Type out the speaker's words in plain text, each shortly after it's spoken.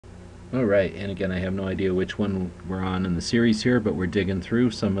All right, and again, I have no idea which one we're on in the series here, but we're digging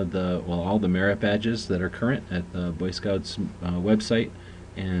through some of the, well, all the merit badges that are current at the Boy Scouts website,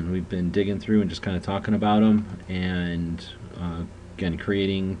 and we've been digging through and just kind of talking about them, and again,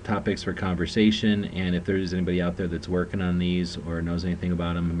 creating topics for conversation. And if there's anybody out there that's working on these or knows anything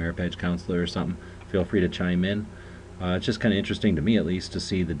about them, a merit badge counselor or something, feel free to chime in. It's just kind of interesting to me, at least, to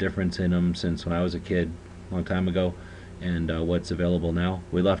see the difference in them since when I was a kid, a long time ago, and what's available now.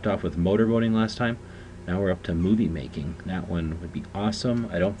 We left off with motorboating last time. Now we're up to movie making. That one would be awesome.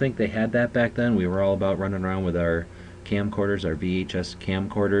 I don't think they had that back then. We were all about running around with our camcorders, our VHS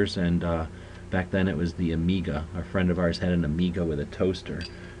camcorders, and back then it was the Amiga. A friend of ours had an Amiga with a toaster,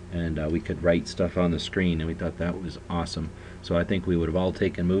 and we could write stuff on the screen, and we thought that was awesome. So I think we would have all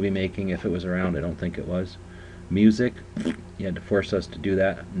taken movie making if it was around. I don't think it was. Music, you had to force us to do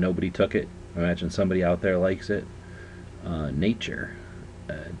that. Nobody took it. I imagine somebody out there likes it. Nature.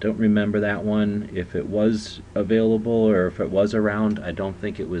 Don't remember that one. If it was available or if it was around, I don't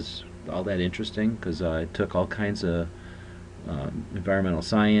think it was all that interesting because it took all kinds of environmental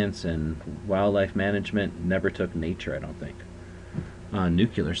science and wildlife management. Never took nature, I don't think.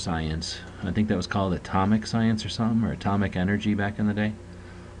 Nuclear science. I think that was called atomic science or something, or atomic energy back in the day.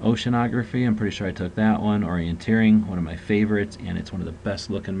 Oceanography, I'm pretty sure I took that one. Orienteering, one of my favorites, and it's one of the best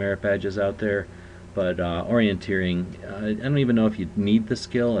looking merit badges out there. But orienteering, I don't even know if you need the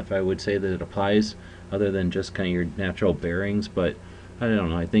skill, if I would say that it applies, other than just kind of your natural bearings. But I don't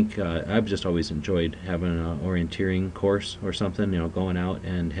know, I think I've just always enjoyed having an orienteering course or something, going out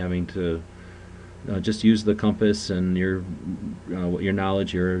and having to just use the compass and your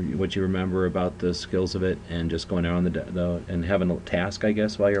knowledge, what you remember about the skills of it, and just going out on and having a task, I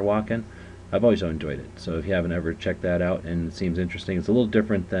guess, while you're walking. I've always enjoyed it. So if you haven't ever checked that out and it seems interesting, it's a little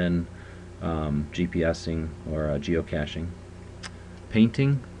different than GPSing or geocaching.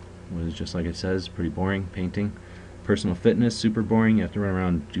 Painting was just like it says, pretty boring. Painting. Personal fitness, super boring. You have to run around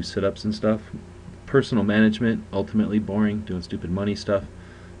and do sit-ups and stuff. Personal management, ultimately boring, doing stupid money stuff.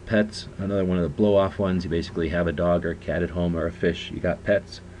 Pets, another one of the blow-off ones. You basically have a dog or a cat at home or a fish. You got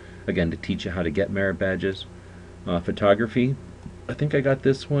pets. Again, to teach you how to get merit badges. Photography, I think I got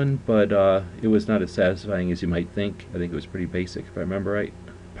this one, but it was not as satisfying as you might think. I think it was pretty basic, if I remember right.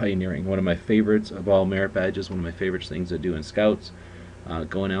 Pioneering, one of my favorites of all merit badges, one of my favorite things to do in Scouts.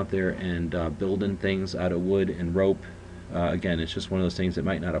 Going out there and building things out of wood and rope. Again, it's just one of those things that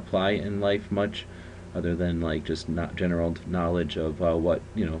might not apply in life much, other than like just not general knowledge of what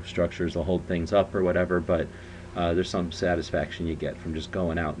structures will hold things up or whatever. But there's some satisfaction you get from just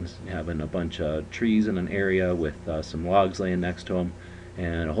going out and having a bunch of trees in an area with some logs laying next to them,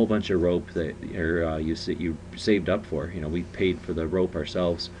 and a whole bunch of rope that you saved up for. We paid for the rope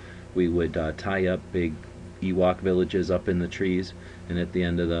ourselves. We would tie up big Ewok villages up in the trees, and at the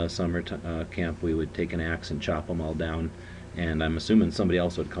end of the summer camp we would take an axe and chop them all down. And I'm assuming somebody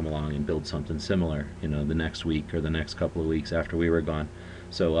else would come along and build something similar, the next week or the next couple of weeks after we were gone.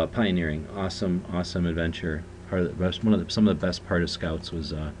 So pioneering, awesome adventure. Some of the best part of Scouts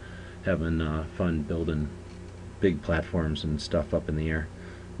was having fun building big platforms and stuff up in the air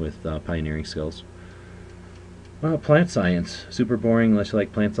with pioneering skills. Plant science, super boring unless you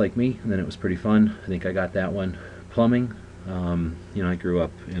like plants like me, and then it was pretty fun. I think I got that one. Plumbing, I grew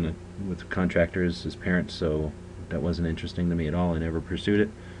up with contractors as parents, so that wasn't interesting to me at all. I never pursued it.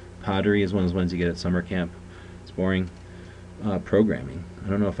 Pottery is one of those ones you get at summer camp. It's boring. Programming, I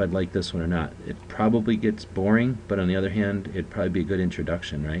don't know if I'd like this one or not. It probably gets boring, but on the other hand, it'd probably be a good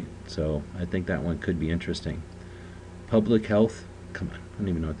introduction, right? So I think that one could be interesting. Public health, come on, I don't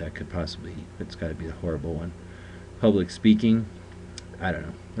even know what that could possibly be. It's got to be a horrible one. Public speaking, I don't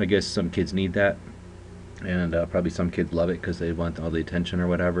know. I guess some kids need that, and probably some kids love it because they want all the attention or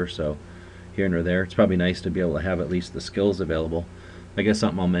whatever. So here and there, it's probably nice to be able to have at least the skills available. I guess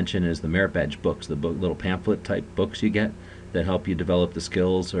something I'll mention is the merit badge books, the little pamphlet type books you get that help you develop the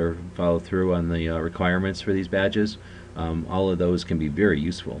skills or follow through on the requirements for these badges. All of those can be very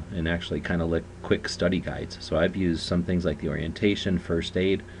useful and actually kind of like quick study guides. So I've used some things like the orientation, first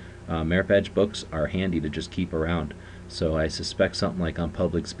aid. Merit badge books are handy to just keep around. So I suspect something like on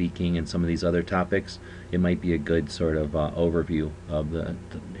public speaking and some of these other topics, it might be a good sort of overview of the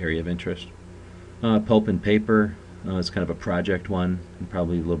area of interest. Pulp and paper, it's kind of a project one, and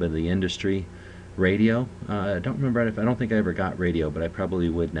probably a little bit of the industry. Radio, I don't remember I don't think I ever got radio, but I probably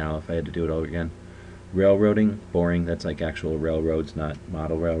would now if I had to do it all again. Railroading, boring. That's like actual railroads, not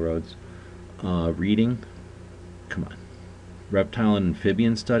model railroads. Reading, come on. Reptile and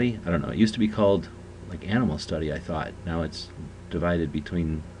amphibian study, I don't know. It used to be called like animal study, I thought. Now it's divided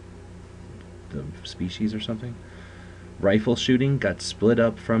between the species or something. Rifle shooting got split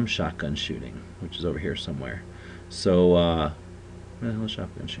up from shotgun shooting, which is over here somewhere. So, where the hell is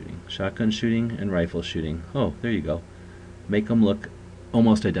shotgun shooting? Shotgun shooting and rifle shooting. Oh, there you go. Make them look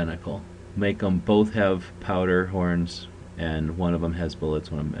almost identical. Make them both have powder horns, and one of them has bullets,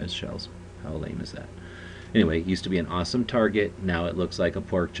 one of them has shells. How lame is that? Anyway, it used to be an awesome target. Now it looks like a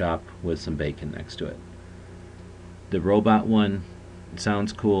pork chop with some bacon next to it. The robot one, it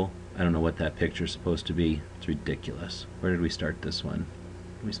sounds cool. I don't know what that picture's supposed to be. It's ridiculous. Where did we start this one?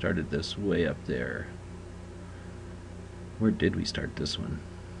 We started this way up there. Where did we start this one?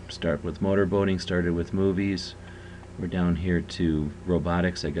 Start with motorboating, started with movies. We're down here to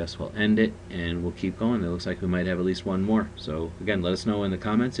robotics. I guess we'll end it and we'll keep going. It looks like we might have at least one more. So again, let us know in the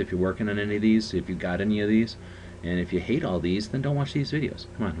comments if you're working on any of these, if you got any of these, and if you hate all these, then don't watch these videos.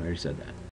 Come on, I already said that.